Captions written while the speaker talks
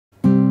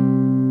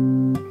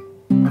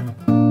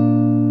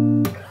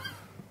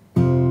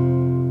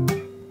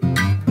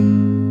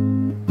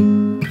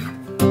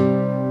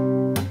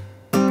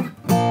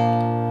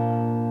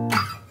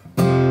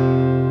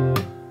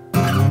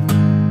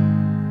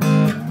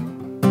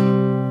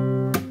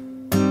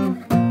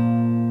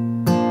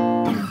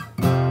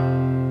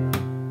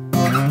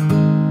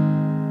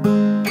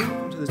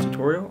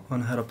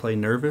play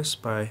Nervous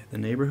by the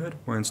Neighbourhood.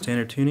 We're in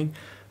standard tuning.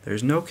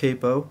 There's no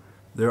capo.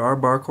 There are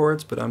bar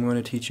chords, but I'm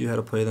going to teach you how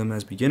to play them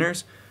as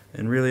beginners.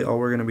 And really all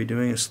we're going to be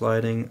doing is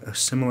sliding a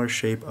similar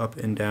shape up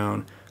and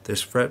down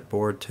this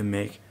fretboard to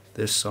make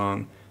this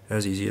song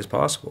as easy as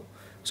possible.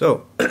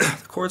 So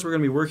the chords we're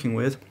going to be working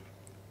with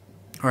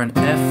are an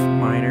F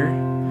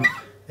minor,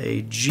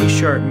 a G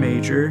sharp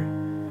major,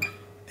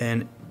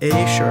 an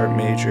A sharp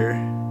major,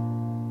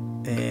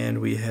 and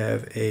we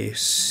have a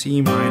C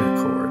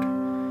minor chord.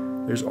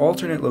 There's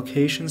alternate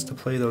locations to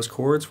play those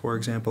chords. For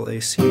example, a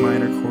C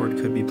minor chord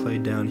could be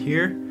played down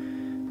here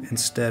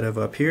instead of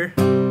up here,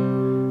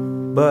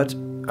 but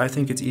I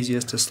think it's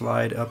easiest to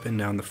slide up and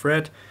down the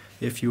fret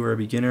if you are a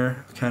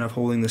beginner, kind of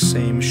holding the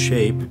same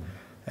shape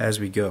as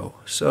we go.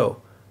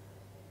 So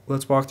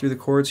let's walk through the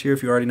chords here.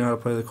 If you already know how to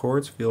play the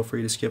chords, feel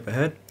free to skip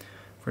ahead.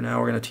 For now,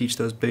 we're going to teach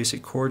those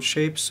basic chord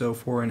shapes. So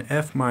for an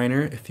F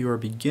minor, if you're a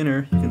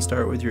beginner, you can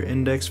start with your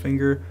index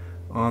finger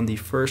on the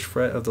first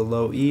fret of the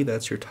low E,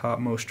 that's your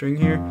topmost string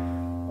here,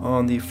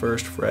 on the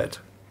first fret.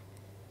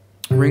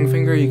 Ring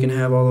finger you can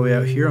have all the way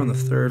out here on the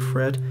third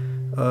fret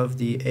of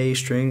the A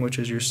string, which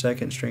is your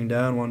second string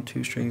down, 1,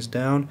 2 strings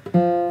down,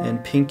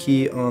 and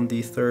pinky on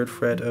the third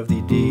fret of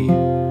the D.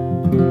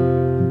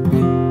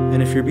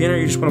 And if you're a beginner,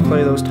 you just want to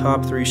play those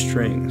top 3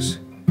 strings.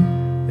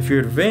 If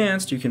you're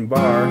advanced, you can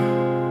bar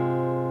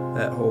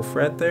that whole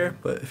fret there,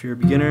 but if you're a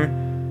beginner,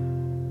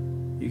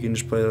 you can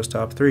just play those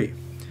top 3.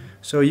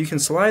 So you can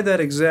slide that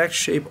exact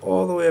shape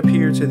all the way up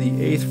here to the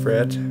 8th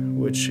fret,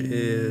 which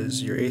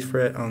is your 8th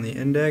fret on the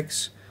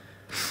index,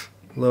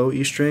 low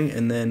E string,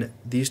 and then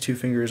these 2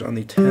 fingers on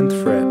the 10th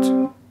fret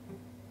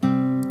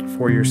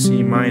for your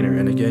C minor.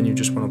 And again, you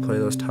just want to play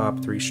those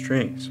top 3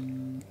 strings.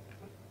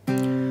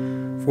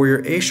 For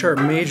your A sharp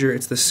major,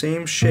 it's the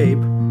same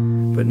shape,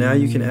 but now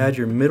you can add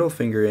your middle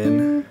finger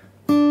in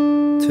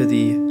to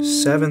the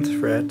 7th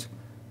fret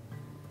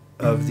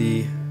of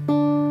the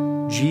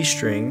G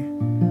string,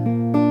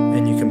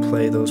 and you can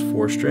play those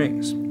 4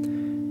 strings.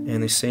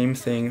 And the same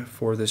thing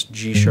for this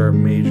G sharp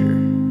major.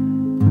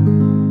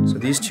 So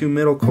these 2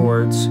 middle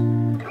chords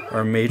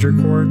are major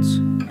chords,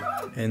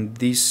 and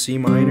these C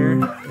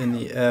minor and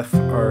the F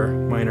are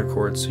minor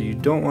chords. So you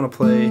don't want to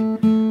play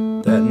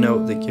that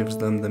note that gives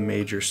them the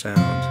major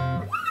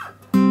sound.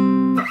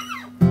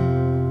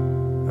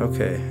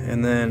 Okay,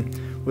 and then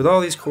with all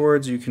these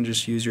chords, you can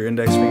just use your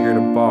index finger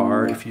to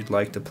bar if you'd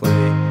like to play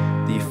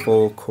the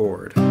full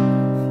chord.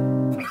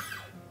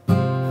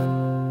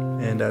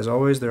 And as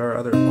always, there are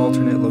other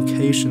alternate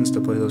locations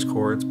to play those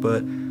chords,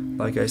 but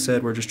like I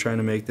said, we're just trying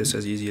to make this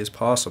as easy as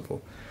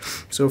possible.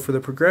 So for the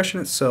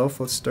progression itself,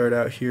 let's start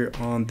out here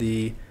on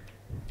the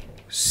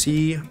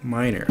C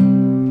minor.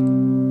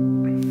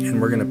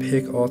 And we're going to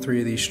pick all 3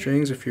 of these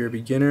strings if you're a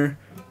beginner.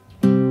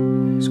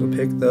 So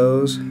pick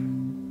those,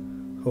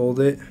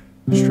 hold it,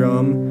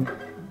 strum,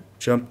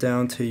 jump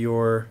down to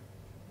your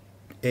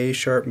A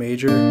sharp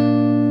major.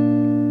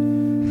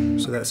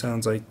 So that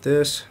sounds like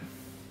this.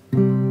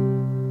 One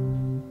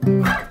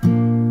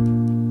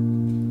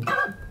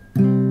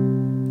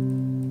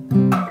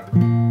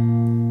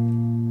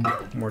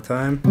more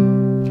time.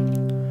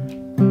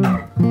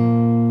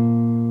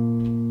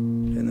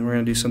 And then we're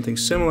going to do something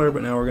similar,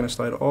 but now we're going to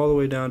slide all the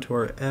way down to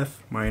our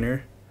F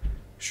minor,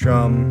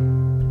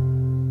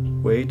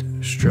 strum, wait,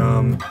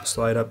 strum,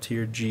 slide up to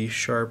your G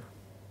sharp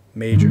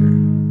major.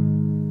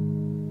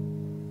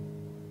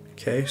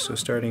 Okay, so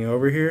starting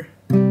over here.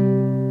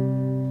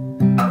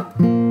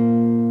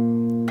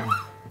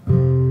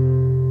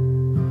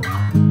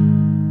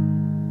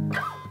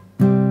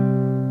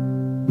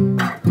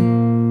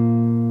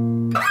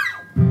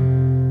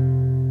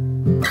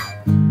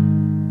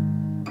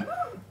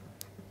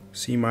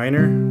 C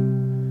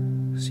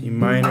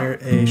minor,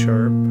 A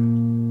sharp,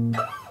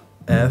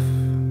 F,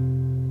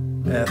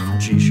 F,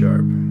 G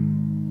sharp.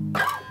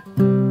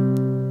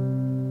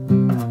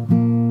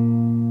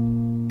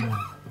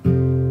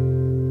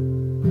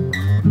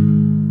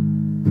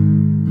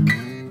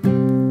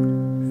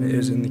 It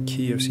is in the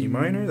key of C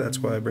minor, that's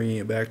why bringing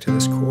it back to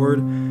this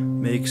chord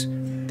makes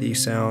the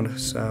sound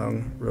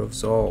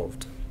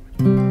resolved.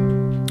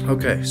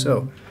 Okay,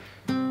 so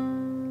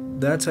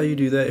that's how you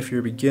do that if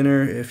you're a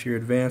beginner. If you're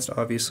advanced,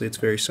 obviously it's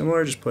very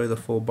similar, just play the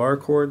full bar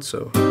chord.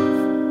 So if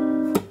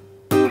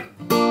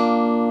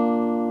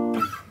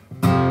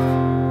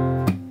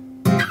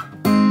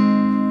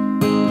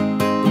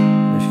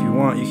you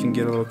want, you can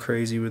get a little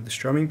crazy with the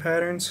strumming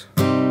patterns.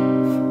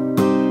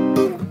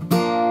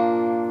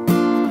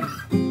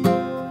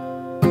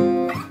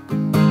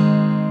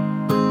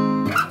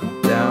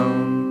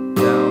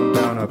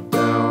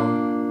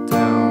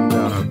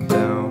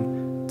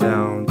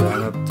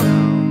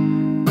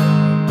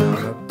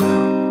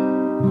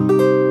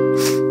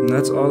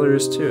 That's all there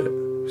is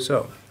to it.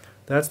 So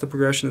that's the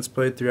progression that's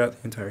played throughout the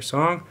entire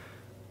song.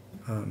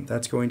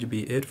 That's going to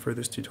be it for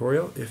this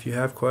tutorial. If you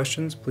have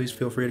questions, please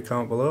feel free to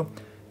comment below.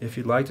 If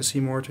you'd like to see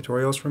more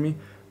tutorials from me,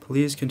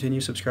 please continue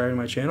subscribing to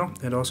my channel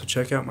and also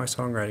check out my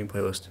songwriting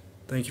playlist.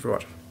 Thank you for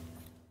watching.